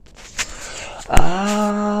I've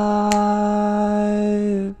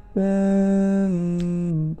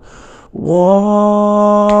been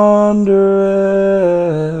wandering.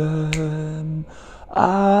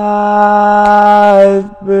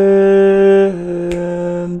 I've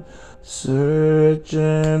been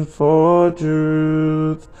searching for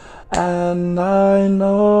truth, and I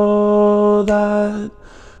know that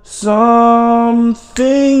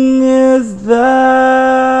something is there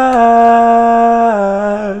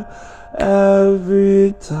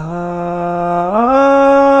every time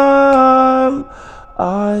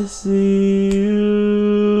I see you.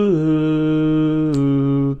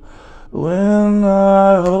 When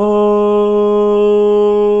I hold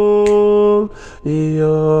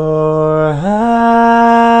your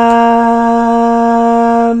hand,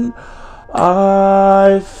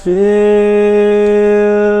 I feel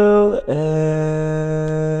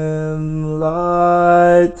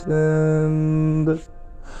enlightened.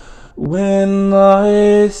 When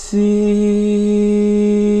I see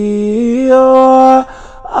your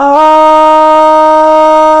eyes,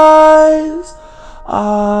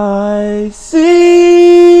 I see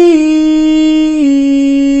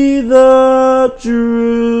the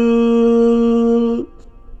truth.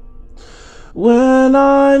 When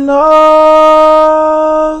I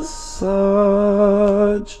know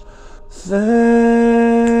such things,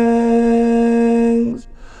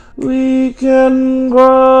 we can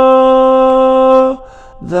grow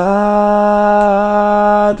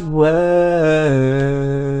that way.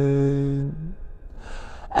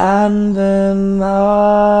 And then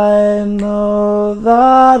I know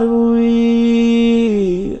that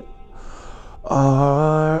we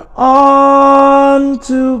are on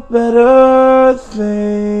to better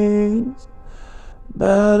things,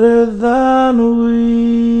 better than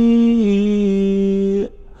we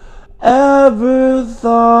ever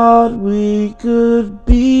thought we could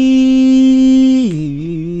be,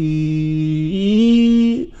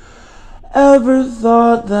 ever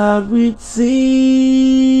thought that we'd see,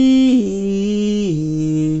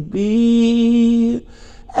 be,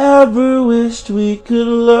 ever wished we could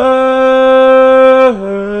learn.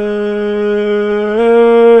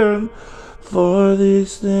 For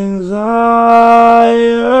these things I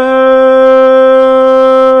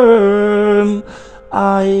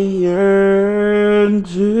yearn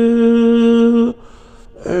to